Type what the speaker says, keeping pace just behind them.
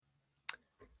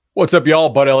What's up, y'all?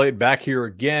 Bud Elliott back here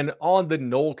again on the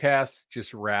Nolecast.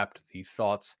 Just wrapped the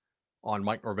thoughts on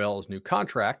Mike Norvell's new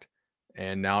contract,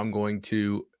 and now I'm going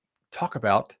to talk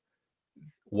about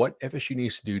what FSU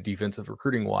needs to do defensive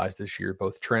recruiting-wise this year,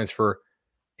 both transfer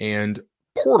and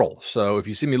portal. So if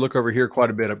you see me look over here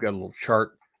quite a bit, I've got a little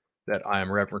chart that I am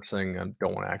referencing. I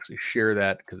don't want to actually share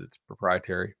that because it's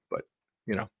proprietary, but,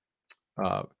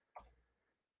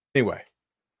 anyway,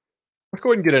 let's go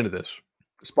ahead and get into this.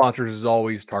 Sponsors, as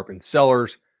always, Tarpon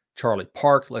Sellers, Charlie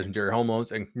Park, Legendary Home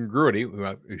Loans, and Congruity,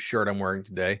 whose shirt I'm wearing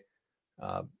today.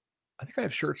 I think I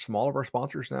have shirts from all of our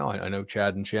sponsors now. I know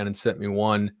Chad and Shannon sent me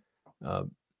one.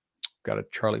 Got a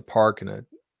Charlie Park and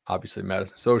obviously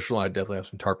Madison Social. I definitely have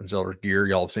some Tarpon Sellers gear.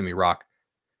 Y'all have seen me rock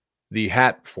the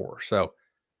hat before. So,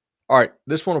 all right,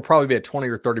 this one will probably be a 20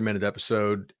 or 30-minute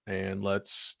episode, and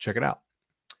let's check it out.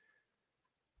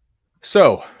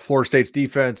 So, Florida State's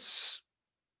defense,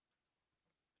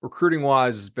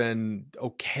 recruiting-wise, has been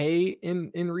okay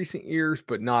in recent years,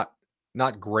 but not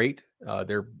great.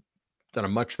 They're done a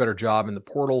much better job in the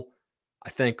portal,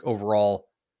 I think, overall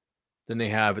than they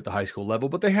have at the high school level.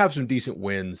 But they have some decent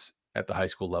wins at the high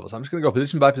school level. So I'm just going to go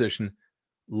position by position,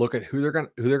 look at who they're going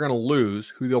to lose,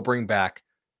 who they'll bring back,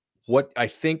 what I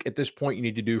think at this point you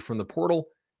need to do from the portal,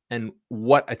 and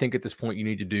what I think at this point you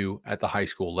need to do at the high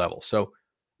school level. So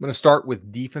I'm going to start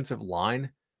with defensive line.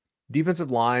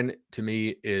 Defensive line, to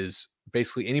me, is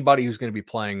basically anybody who's going to be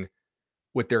playing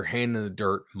with their hand in the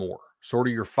dirt more. Sort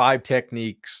of your 5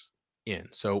 techniques in.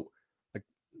 So, like,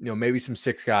 maybe some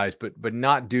 6 guys, but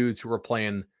not dudes who are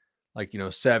playing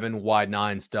 7 wide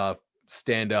 9 stuff,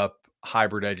 stand up,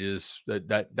 hybrid edges,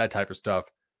 that type of stuff.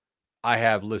 I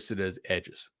have listed as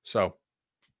edges. So,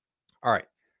 all right.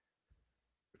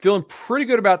 Feeling pretty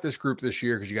good about this group this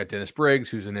year because you got Dennis Briggs,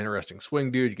 who's an interesting swing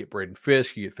dude. You get Braden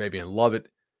Fisk, you get Fabian Lovett,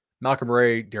 Malcolm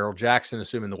Ray, Daryl Jackson,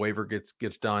 assuming the waiver gets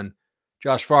done,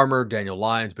 Josh Farmer, Daniel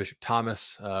Lyons, Bishop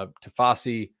Thomas,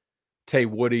 Tafasi, Tay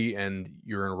Woody, and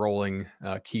you're enrolling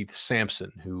Keith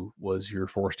Sampson, who was your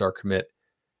 4-star commit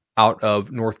out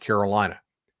of North Carolina.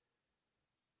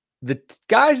 The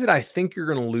guys that I think you're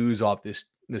going to lose off this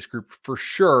group for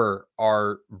sure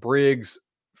are Briggs,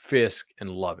 Fisk, and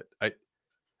Lovett.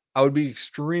 I would be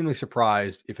extremely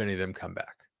surprised if any of them come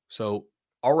back. So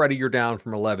already you're down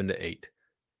from 11 to 8.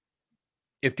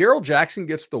 If Daryl Jackson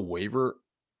gets the waiver,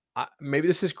 maybe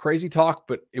this is crazy talk,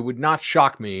 but it would not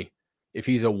shock me if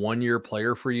he's a 1-year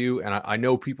player for you. And I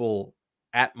know people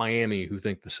at Miami who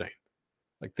think the same,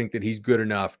 think that he's good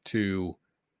enough to,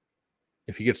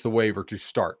 if he gets the waiver, to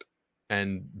start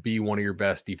and be one of your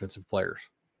best defensive players.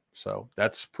 So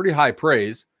that's pretty high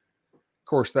praise. Of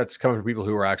course, that's coming from people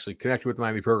who are actually connected with the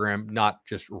Miami program, not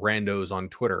just randos on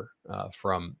Twitter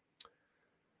from,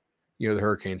 the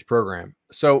Hurricanes program.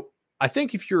 So I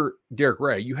think if you're Derek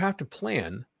Ray, you have to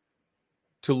plan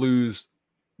to lose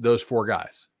those 4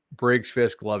 guys, Briggs,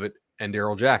 Fisk, Lovett, and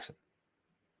Daryl Jackson.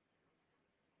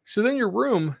 So then your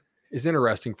room is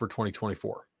interesting for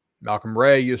 2024. Malcolm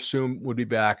Ray, you assume, would be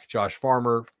back. Josh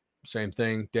Farmer, same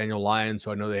thing. Daniel Lyons,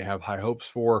 who I know they have high hopes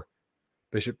for.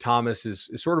 Bishop Thomas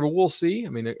is sort of a we'll see. I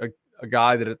mean, a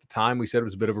guy that at the time we said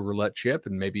was a bit of a roulette chip,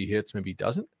 and maybe he hits, maybe he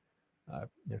doesn't.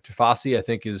 Tafasi, I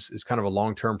think, is kind of a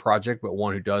long-term project, but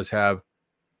one who does have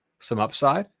some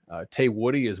upside. Tay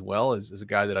Woody as well is a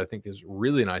guy that I think is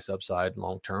really nice upside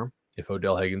long-term if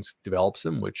Odell Higgins develops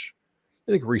him, which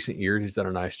I think recent years he's done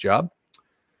a nice job.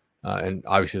 And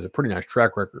obviously has a pretty nice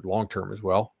track record long-term as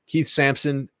well. Keith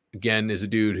Sampson, again, is a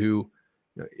dude who,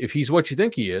 if he's what you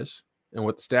think he is and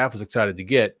what the staff was excited to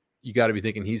get, you got to be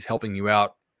thinking he's helping you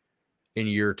out in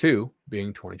year 2,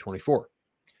 being 2024.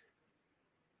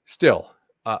 Still,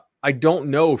 I don't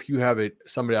know if you have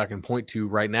somebody I can point to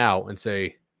right now and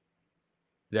say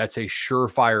that's a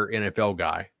surefire NFL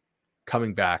guy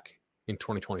coming back in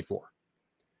 2024.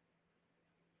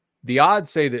 The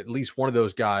odds say that at least one of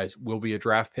those guys will be a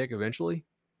draft pick eventually,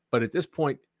 but at this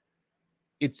point,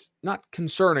 it's not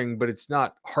concerning, but it's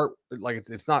not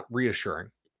it's not reassuring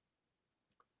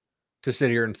to sit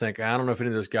here and think, I don't know if any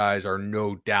of those guys are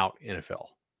no doubt NFL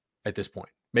at this point.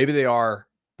 Maybe they are,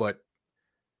 but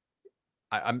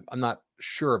I'm not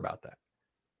sure about that.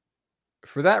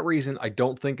 For that reason, I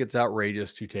don't think it's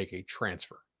outrageous to take a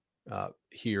transfer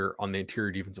here on the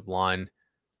interior defensive line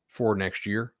for next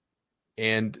year.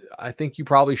 And I think you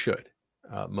probably should,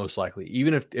 most likely.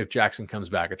 Even if Jackson comes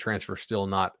back, a transfer is still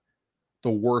not the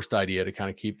worst idea to kind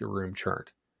of keep the room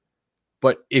churned.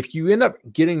 But if you end up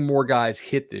getting more guys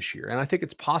hit this year, and I think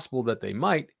it's possible that they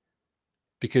might,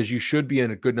 because you should be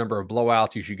in a good number of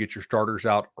blowouts. You should get your starters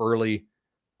out early.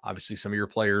 Obviously, some of your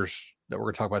players that we're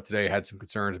going to talk about today had some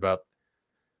concerns about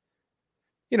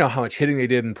how much hitting they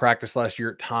did in practice last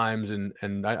year at times,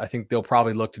 and I think they'll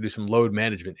probably look to do some load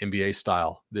management NBA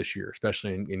style this year,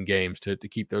 especially in games to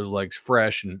keep those legs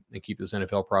fresh and keep those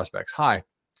NFL prospects high.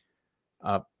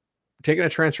 Taking a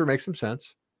transfer makes some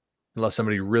sense unless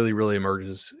somebody really, really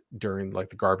emerges during like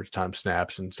the garbage time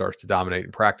snaps and starts to dominate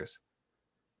in practice.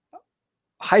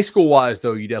 High school wise,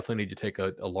 though, you definitely need to take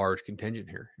a large contingent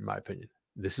here, in my opinion.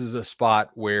 This is a spot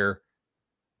where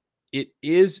it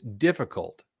is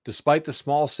difficult, despite the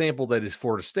small sample that is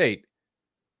Florida State,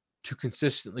 to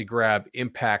consistently grab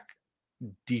impact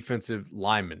defensive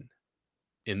linemen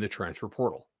in the transfer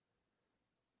portal.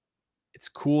 It's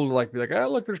cool to be like, oh,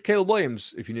 look, there's Caleb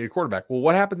Williams if you need a quarterback. Well,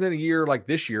 what happens in a year like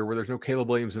this year where there's no Caleb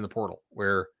Williams in the portal,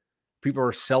 where people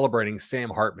are celebrating Sam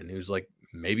Hartman, who's like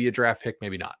maybe a draft pick,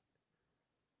 maybe not?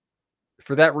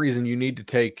 For that reason, you need to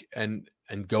take and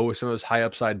go with some of those high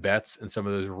upside bets and some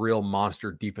of those real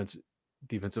monster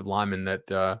defensive linemen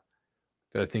that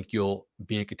I think you'll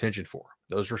be in contention for.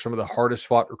 Those are some of the hardest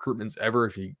fought recruitments ever.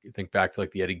 If you think back to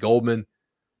like the Eddie Goldman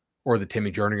or the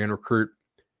Timmy Jernigan recruit,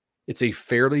 it's a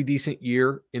fairly decent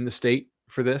year in the state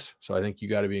for this. So I think you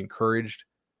got to be encouraged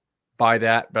by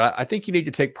that. But I think you need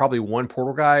to take probably one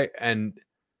portal guy, and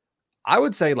I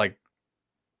would say like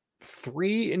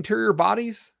 3 interior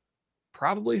bodies,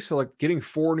 probably. So like getting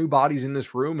 4 new bodies in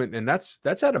this room, and that's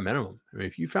at a minimum. I mean,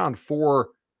 if you found 4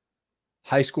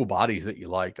 high school bodies that you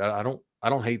liked, I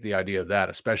don't hate the idea of that,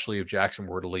 especially if Jackson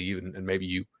were to leave and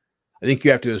maybe I think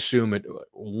you have to assume it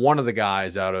one of the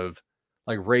guys out of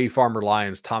like Ray Farmer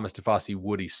Lyons, Thomas DeFosse,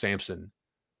 Woody Sampson.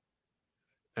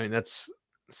 I mean, that's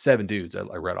 7 dudes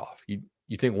I read off. You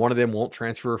think one of them won't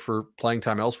transfer for playing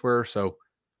time elsewhere? So,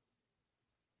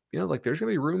 like there's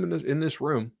gonna be room in this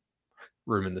room.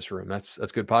 Room in this room. That's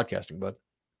good podcasting, bud.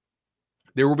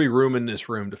 There will be room in this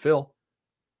room to fill.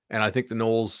 And I think the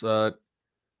Noles,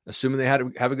 assuming they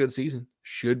have a good season,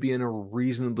 should be in a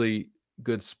reasonably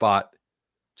good spot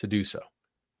to do so.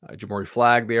 Jamori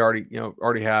Flagg, they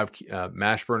already have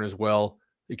Mashburn as well.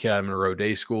 The kid out of Monroe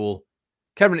Day School.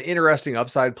 Kind of an interesting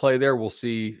upside play there. We'll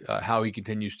see how he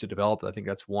continues to develop. I think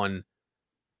that's one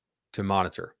to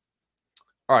monitor.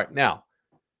 All right, now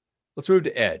let's move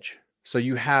to edge. So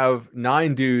you have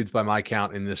 9 dudes by my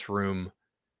count in this room.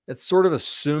 It's sort of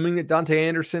assuming that Dante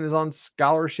Anderson is on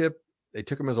scholarship. They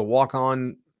took him as a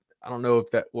walk-on. I don't know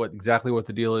if exactly what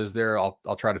the deal is there. I'll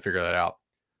try to figure that out.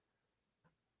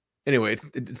 Anyway,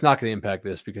 it's not going to impact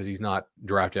this because he's not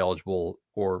draft eligible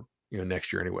or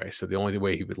next year anyway. So the only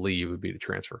way he would leave would be to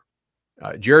transfer.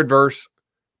 Jared Verse,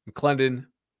 McClendon,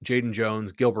 Jaden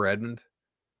Jones, Gilbert Edmond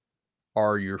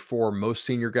are your 4 most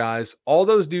senior guys. All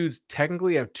those dudes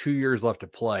technically have 2 years left to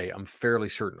play. I'm fairly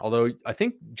certain. Although I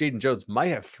think Jaden Jones might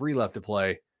have 3 left to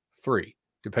play, 3,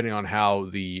 depending on how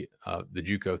the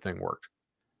JUCO thing worked.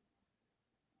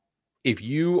 If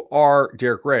you are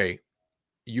Derek Ray,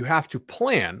 you have to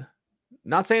plan.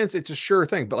 Not saying it's a sure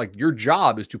thing, but like your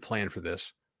job is to plan for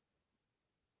this.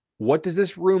 What does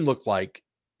this room look like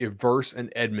if Verse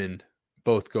and Edmond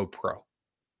both go pro?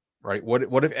 Right?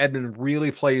 What if Edmond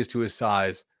really plays to his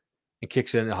size and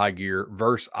kicks in the high gear?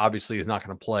 Verse obviously is not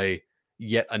going to play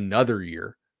yet another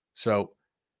year. So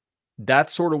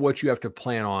that's sort of what you have to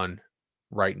plan on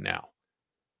right now.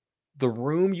 The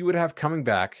room you would have coming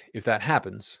back, if that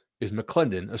happens, is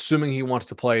McClendon, assuming he wants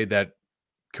to play that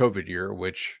COVID year,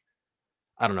 which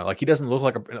I don't know. Like he doesn't look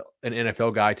like an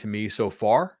NFL guy to me so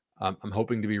far. I'm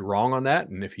hoping to be wrong on that.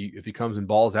 And if he comes and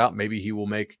balls out, maybe he will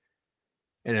make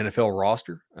an NFL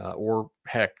roster, or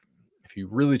heck, if he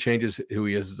really changes who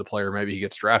he is as a player, maybe he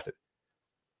gets drafted.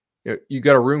 You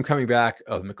got a room coming back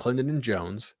of McClendon and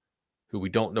Jones, who we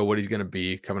don't know what he's going to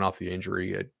be coming off the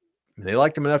injury. They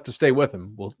liked him enough to stay with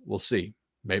him. We'll see.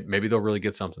 Maybe they'll really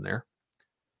get something there.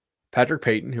 Patrick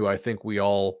Payton, who I think we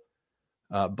all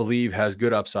believe has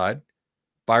good upside.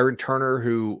 Byron Turner,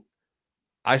 who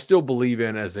I still believe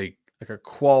in as a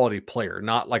quality player,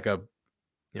 not like a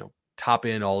top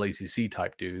end all ACC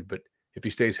type dude, but if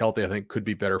he stays healthy, I think could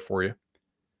be better for you.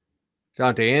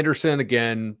 Dante Anderson,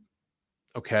 again,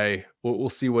 okay, we'll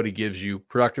see what he gives you.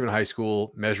 Productive in high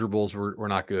school, measurables were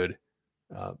not good,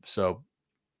 so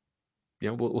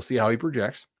we'll see how he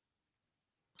projects.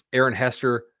 Aaron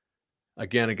Hester,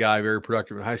 again, a guy very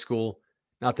productive in high school,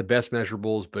 not the best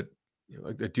measurables, but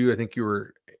a dude I think you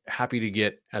were happy to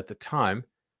get at the time.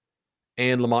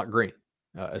 And Lamont Green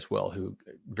as well, who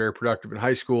very productive in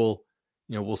high school.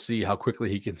 We'll see how quickly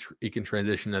he can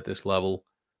transition at this level.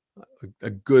 A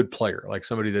good player, like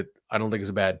somebody that I don't think is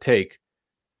a bad take.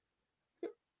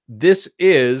 This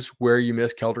is where you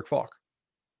miss Keldrick Falk.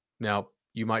 Now,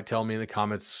 you might tell me in the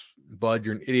comments, Bud,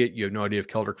 you're an idiot. You have no idea if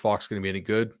Keldrick Falk's going to be any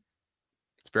good.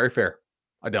 It's very fair.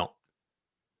 I don't.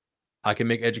 I can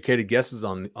make educated guesses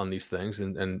on these things,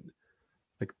 and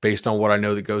like based on what I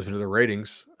know that goes into the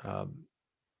ratings,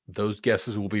 those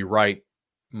guesses will be right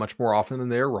much more often than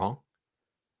they are wrong.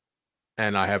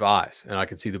 And I have eyes, and I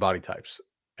can see the body types,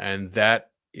 and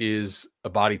that is a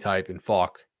body type in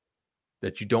Falk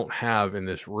that you don't have in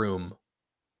this room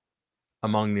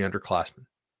among the underclassmen.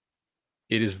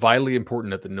 It is vitally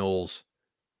important that the Knowles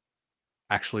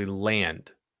actually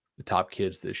land the top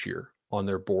kids this year on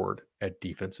their board at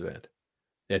defensive end.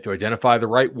 They have to identify the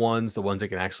right ones, the ones they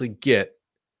can actually get.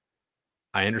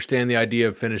 I understand the idea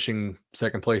of finishing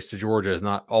second place to Georgia is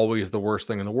not always the worst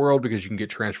thing in the world because you can get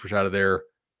transfers out of there.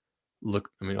 Look,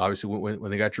 I mean, obviously when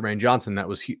they got Jermaine Johnson, that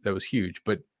was huge.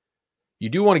 But you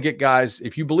do want to get guys,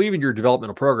 if you believe in your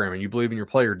developmental program and you believe in your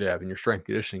player dev and your strength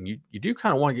conditioning, you do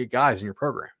kind of want to get guys in your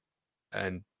program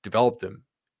and develop them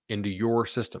into your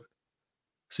system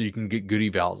so you can get good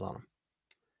evals on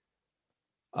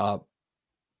them.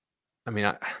 I mean,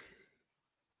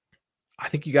 I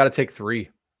think you got to take three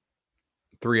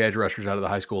edge rushers out of the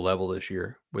high school level this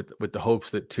year with the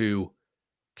hopes that two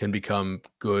can become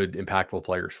good, impactful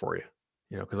players for you.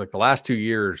 You know, because like the last 2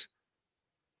 years,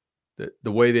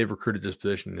 the way they've recruited this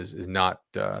position is not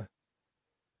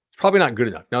it's probably not good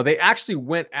enough. Now they actually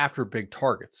went after big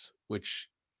targets, which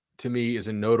to me is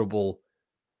a notable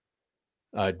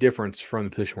difference from the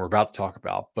position we're about to talk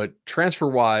about. But transfer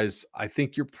wise, I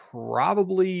think you're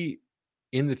probably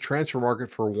in the transfer market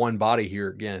for one body here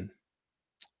again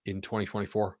in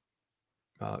 2024.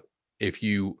 If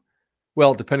you,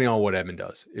 well, depending on what Edmond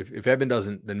does. If Edmond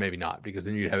doesn't, then maybe not, because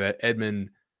then you'd have Edmond,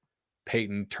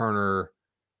 Peyton, Turner,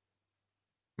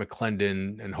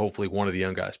 McClendon, and hopefully one of the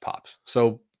young guys pops.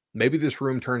 So maybe this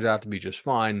room turns out to be just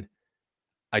fine.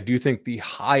 I do think the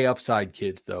high upside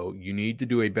kids, though, you need to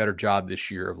do a better job this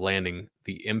year of landing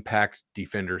the impact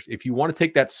defenders. If you want to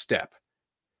take that step,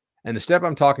 and the step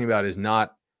I'm talking about is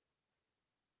not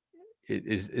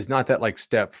that like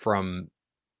step from,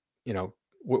 you know,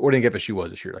 what do you think FSU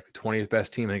was this year? Like the 20th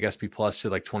best team, I think SP plus to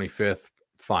like 25th.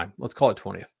 Fine. Let's call it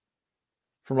 20th.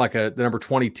 From like the number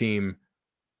 20 team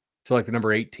to like the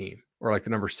number 8 team or like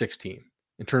the number 6 team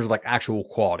in terms of like actual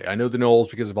quality. I know the Knowles,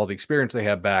 because of all the experience they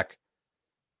have back,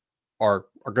 are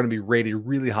going to be rated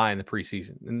really high in the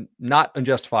preseason, and not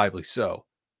unjustifiably so.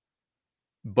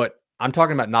 But I'm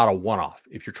talking about not a one-off.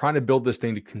 If you're trying to build this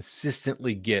thing to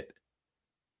consistently get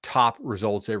top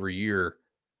results every year,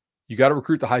 you got to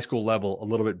recruit the high school level a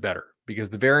little bit better, because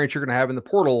the variance you're going to have in the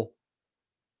portal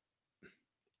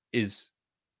is,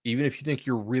 even if you think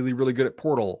you're really, really good at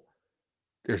portal,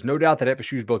 there's no doubt that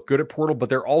FSU is both good at portal, but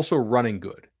they're also running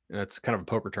good. And that's kind of a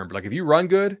poker term. But like if you run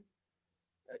good,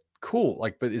 cool.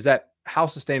 Like, but how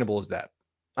sustainable is that?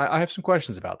 I have some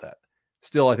questions about that.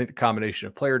 Still, I think the combination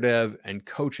of player dev and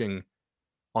coaching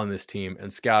on this team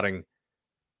and scouting,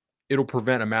 it'll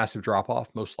prevent a massive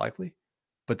drop-off most likely.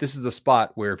 But this is a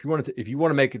spot where if you want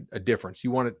to make a difference,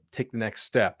 you want to take the next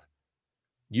step,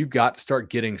 you've got to start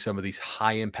getting some of these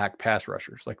high impact pass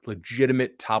rushers, like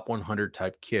legitimate top 100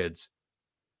 type kids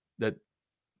that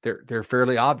they're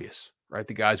fairly obvious, right?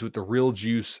 The guys with the real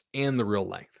juice and the real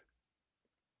length.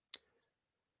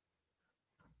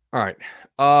 All right.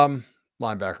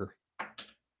 Linebacker.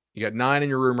 You got 9 in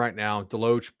your room right now: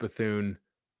 Deloach, Bethune,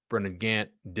 Brendan Gant,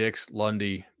 Dix,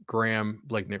 Lundy, Graham,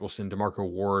 Blake Nicholson, DeMarco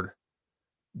Ward,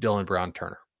 Dylan Brown,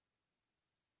 Turner.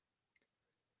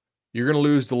 You're going to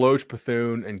lose Deloach,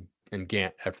 Bethune, and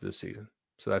Gant after this season.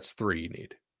 So that's 3 you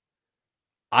need.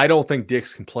 I don't think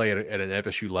Dix can play at an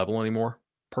FSU level anymore,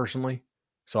 personally.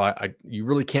 So you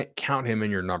really can't count him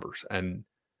in your numbers. And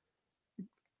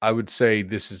I would say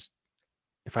this is,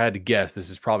 if I had to guess, this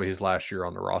is probably his last year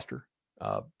on the roster,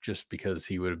 just because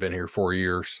he would have been here 4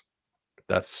 years.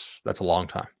 That's a long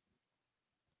time.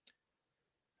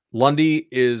 Lundy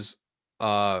is,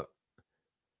 how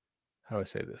do I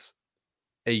say this?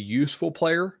 A useful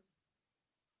player.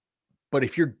 But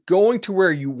if you're going to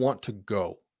where you want to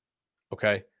go,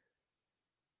 okay,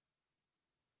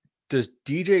 does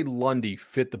DJ Lundy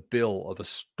fit the bill of a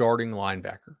starting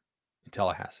linebacker in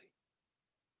Tallahassee?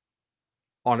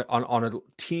 On a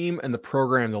team and the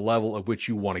program, the level of which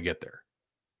you want to get there?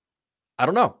 I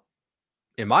don't know.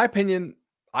 In my opinion,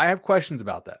 I have questions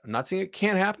about that. I'm not saying it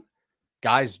can't happen.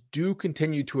 Guys do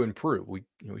continue to improve. We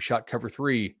shot cover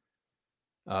 3,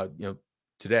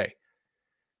 today.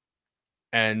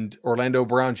 And Orlando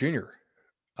Brown Jr.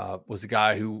 Was a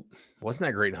guy who wasn't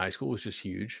that great in high school, was just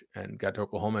huge, and got to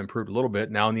Oklahoma, improved a little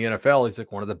bit. Now in the NFL, he's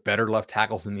like one of the better left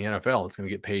tackles in the NFL. It's going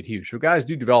to get paid huge. So guys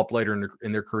do develop later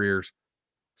in their careers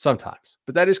sometimes,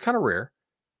 but that is kind of rare.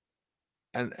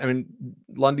 And I mean,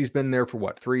 Lundy's been there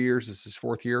for 3 years? This is his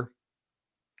 4th year,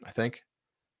 I think.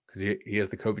 because he has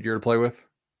the COVID year to play with.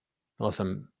 Unless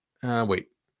I'm, wait,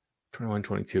 21,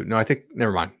 22. No, I think,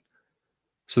 never mind.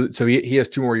 So he has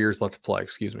 2 more years left to play.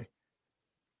 Excuse me.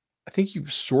 I think you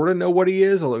sort of know what he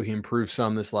is, although he improved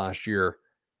some this last year.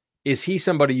 Is he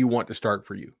somebody you want to start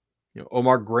for you?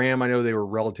 Omar Graham, I know they were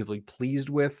relatively pleased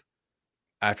with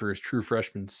after his true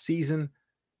freshman season.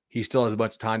 He still has a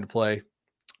bunch of time to play.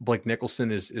 Blake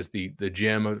Nicholson is the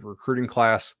gem of the recruiting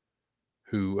class,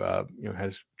 who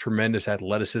has tremendous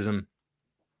athleticism,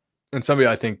 and somebody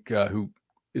I think who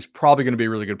is probably going to be a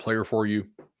really good player for you.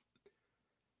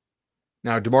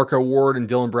 Now, DeMarco Ward and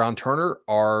Dylan Brown Turner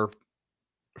are,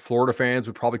 Florida fans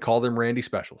would probably call them Randy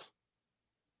specials,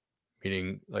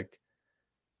 meaning like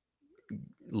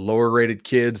lower rated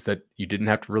kids that you didn't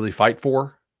have to really fight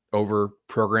for over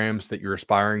programs that you're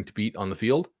aspiring to beat on the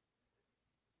field.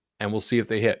 And we'll see if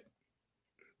they hit.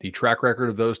 The track record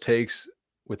of those takes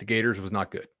with the Gators was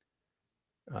not good.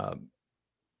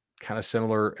 Kind of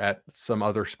similar at some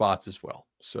other spots as well.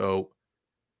 So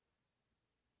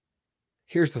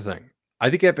here's the thing. I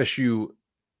think FSU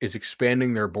is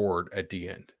expanding their board at D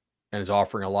end and is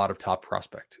offering a lot of top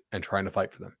prospect and trying to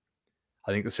fight for them.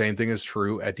 I think the same thing is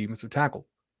true at defensive tackle.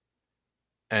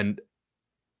 And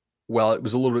while it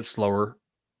was a little bit slower,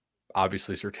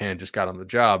 obviously Surtain just got on the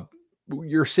job.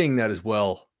 You're seeing that as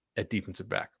well at defensive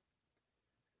back.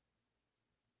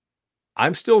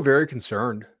 I'm still very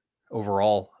concerned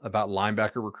overall about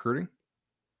linebacker recruiting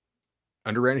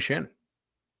under Randy Shannon.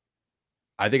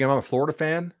 I think if I'm a Florida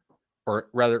fan, or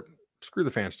rather, screw the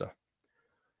fan stuff.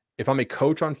 If I'm a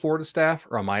coach on Florida staff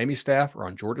or on Miami staff or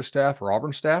on Georgia staff or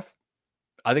Auburn staff,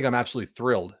 I think I'm absolutely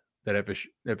thrilled that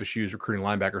FSU is recruiting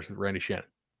linebackers with Randy Shannon,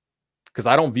 because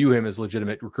I don't view him as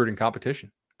legitimate recruiting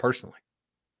competition personally.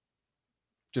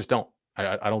 Just don't.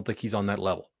 I don't think he's on that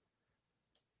level.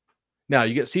 Now,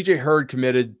 you get CJ Hurd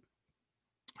committed.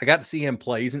 I got to see him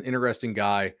play. He's an interesting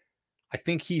guy. I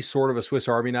think he's sort of a Swiss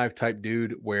Army knife type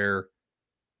dude where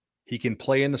he can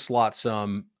play in the slot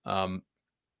some.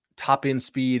 Top end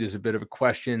speed is a bit of a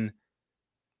question.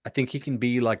 I think he can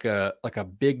be like a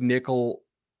big nickel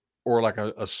or like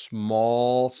a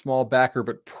small backer,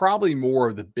 but probably more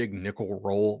of the big nickel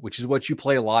role, which is what you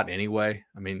play a lot anyway.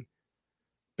 I mean,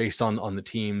 based on the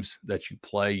teams that you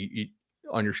play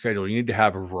on your schedule, you need to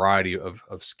have a variety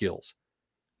of skills.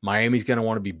 Miami's going to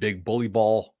want to be big bully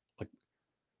ball. Like,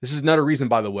 this is another reason,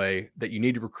 by the way, that you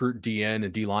need to recruit DN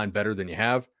and D-line better than you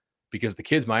have, because the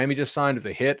kids Miami just signed, if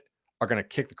they hit, are going to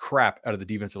kick the crap out of the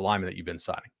defensive linemen that you've been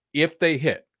signing. If they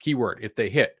hit, keyword, if they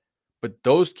hit. But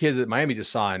those kids that Miami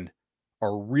just signed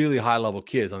are really high-level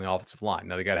kids on the offensive line.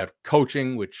 Now, they got to have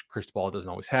coaching, which Cristobal doesn't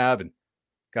always have, and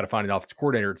got to find an offensive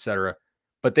coordinator, et cetera.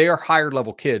 But they are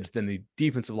higher-level kids than the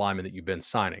defensive linemen that you've been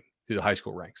signing through the high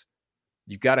school ranks.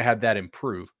 You've got to have that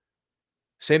improve.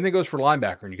 Same thing goes for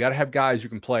linebacker. And you got to have guys who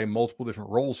can play multiple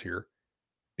different roles here,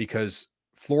 because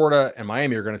Florida and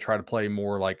Miami are going to try to play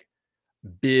more like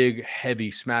big,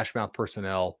 heavy smash mouth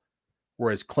personnel,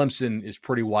 whereas Clemson is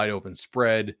pretty wide open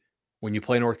spread. When you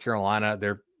play North Carolina,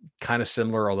 they're kind of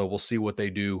similar, although we'll see what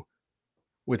they do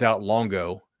without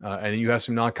Longo. And then you have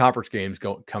some non-conference games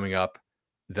coming up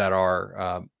that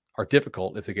are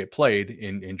difficult if they get played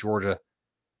in Georgia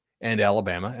and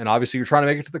Alabama. And obviously you're trying to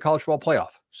make it to the college football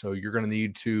playoff. So you're going to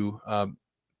need to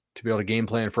be able to game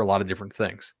plan for a lot of different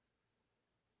things.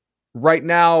 Right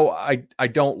now, I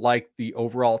don't like the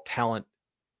overall talent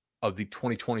of the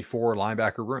 2024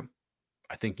 linebacker room.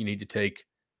 I think you need to take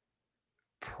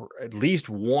at least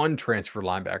one transfer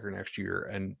linebacker next year.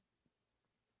 And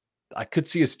I could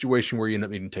see a situation where you end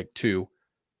up needing to take 2.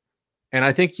 And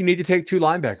I think you need to take 2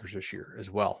 linebackers this year as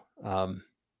well.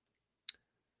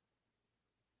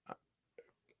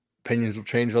 Opinions will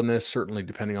change on this, certainly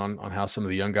depending on how some of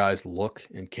the young guys look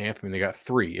in camp. I mean, they got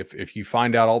 3. If you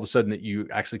find out all of a sudden that you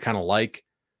actually kind of like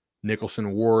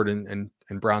Nicholson, Ward, and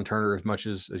Brown Turner as much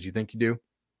as you think you do,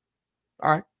 all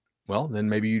right, well, then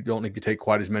maybe you don't need to take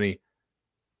quite as many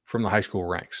from the high school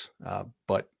ranks.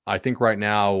 But I think right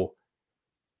now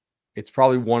it's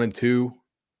probably 1 and 2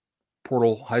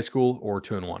 portal high school, or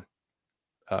 2 and 1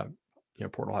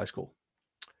 portal high school.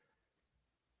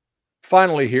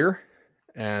 Finally here,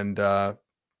 and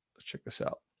let's check this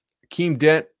out. Akeem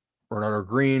Dent, Bernardo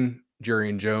Green,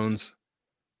 Jerrion Jones,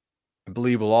 I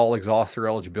believe, will all exhaust their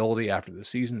eligibility after the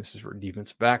season. This is for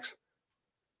defensive backs.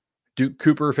 Duke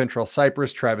Cooper, Fentrell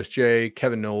Cypress, Travis J.,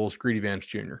 Kevin Knowles, Greedy Vance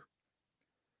Jr.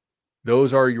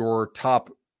 Those are your top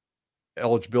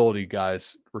eligibility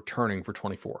guys returning for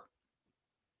 24.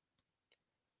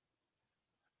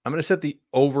 I'm going to set the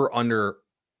over-under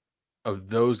of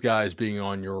those guys being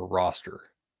on your roster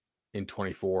in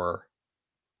 24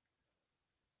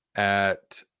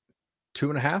 at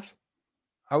 2.5,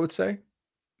 I would say.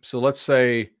 So let's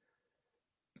say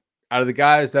out of the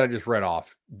guys that I just read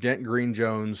off, Dent, Green,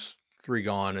 Jones, 3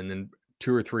 gone, and then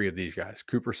 2 or 3 of these guys,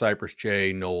 Cooper, Cypress,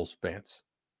 Jay, Knowles, Vance.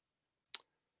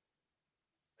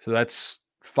 So that's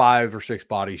 5 or 6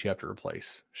 bodies you have to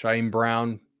replace. Shaheem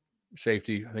Brown,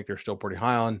 safety, I think they're still pretty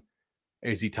high on.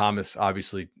 AZ Thomas,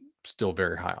 obviously, still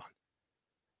very high on.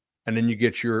 And then you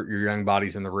get your young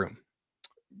bodies in the room.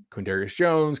 Quindarius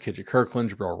Jones, KJ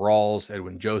Kirkland, Jabril Rawls,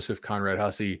 Edwin Joseph, Conrad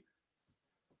Hussey.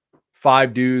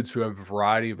 5 dudes who have a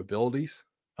variety of abilities.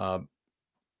 I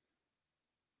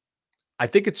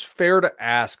think it's fair to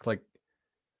ask, like,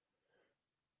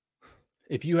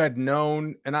 if you had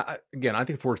known, and I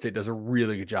think Florida State does a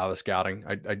really good job of scouting.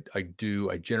 I do.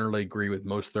 I generally agree with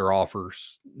most of their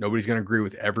offers. Nobody's going to agree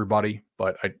with everybody,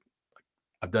 but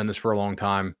I've done this for a long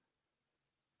time.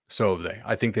 So have they.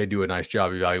 I think they do a nice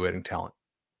job evaluating talent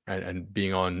and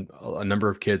being on a number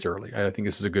of kids early. I think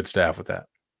this is a good staff with that.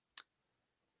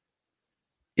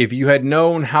 If you had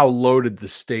known how loaded the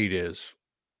state is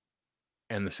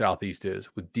and the Southeast is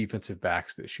with defensive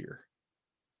backs this year,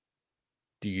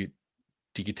 do you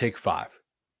take 5?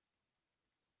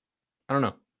 I don't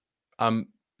know.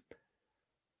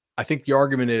 I think the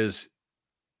argument is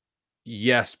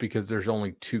yes, because there's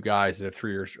only 2 guys that have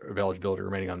 3 years of eligibility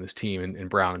remaining on this team, in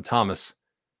Brown and Thomas.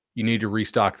 You need to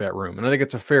restock that room. And I think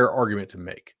it's a fair argument to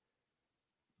make.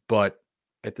 But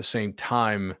at the same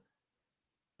time,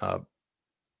 I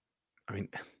mean,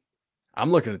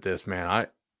 I'm looking at this, man.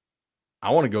 I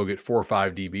want to go get 4 or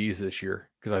 5 DBs this year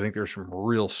because I think there's some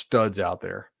real studs out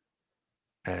there.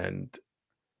 And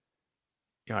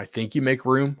I think you make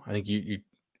room. I think you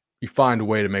find a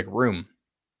way to make room.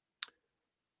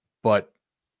 But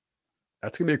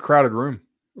that's going to be a crowded room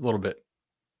a little bit.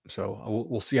 So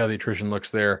we'll see how the attrition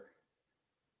looks there.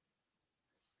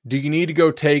 Do you need to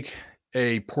go take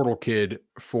a portal kid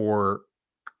for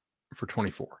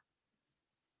 24?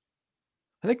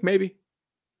 I think maybe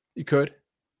you could,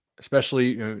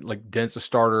 especially like Dent's a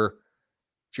starter.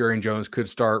 Jerry and Jones could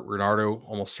start. Renardo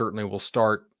almost certainly will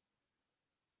start.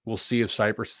 We'll see if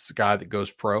Cypress is a guy that goes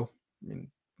pro. I mean,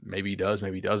 maybe he does,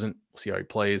 maybe he doesn't. We'll see how he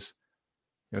plays.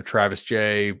 Travis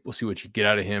J, we'll see what you get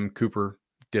out of him. Cooper,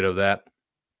 ditto that.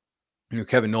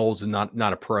 Kevin Knowles is not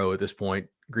a pro at this point.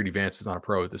 Greedy Vance is not a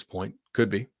pro at this point.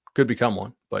 Could become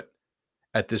one, but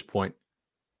at this point,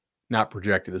 not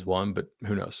projected as one, but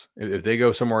who knows? If they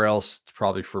go somewhere else, it's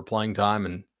probably for playing time,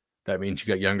 and that means you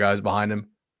got young guys behind him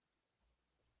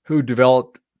who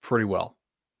developed pretty well.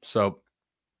 So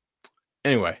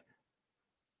anyway,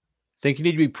 think you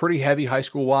need to be pretty heavy high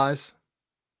school wise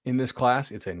in this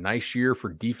class. It's a nice year for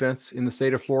defense in the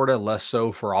state of Florida, less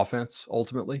so for offense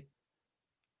ultimately.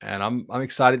 And I'm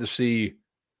excited to see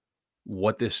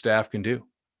what this staff can do.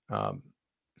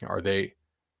 Are they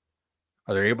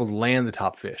able to land the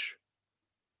top fish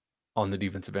on the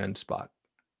defensive end spot?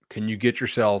 Can you get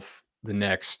yourself the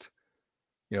next,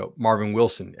 Marvin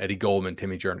Wilson, Eddie Goldman,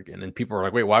 Timmy Jernigan? And people are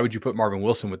like, wait, why would you put Marvin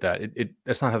Wilson with that?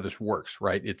 That's not how this works,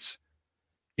 right? It's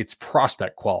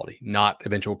prospect quality, not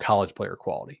eventual college player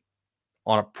quality.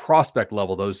 On a prospect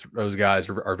level, those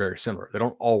guys are very similar. They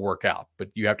don't all work out, but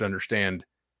you have to understand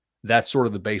that's sort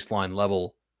of the baseline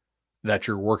level that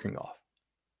you're working off.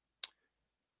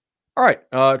 All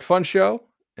right, fun show,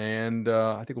 and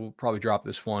I think we'll probably drop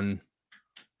this one,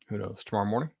 who knows, tomorrow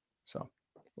morning. So,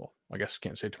 well, I guess I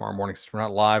can't say tomorrow morning since we're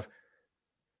not live.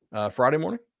 Friday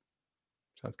morning?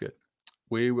 Sounds good.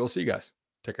 We will see you guys.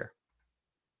 Take care.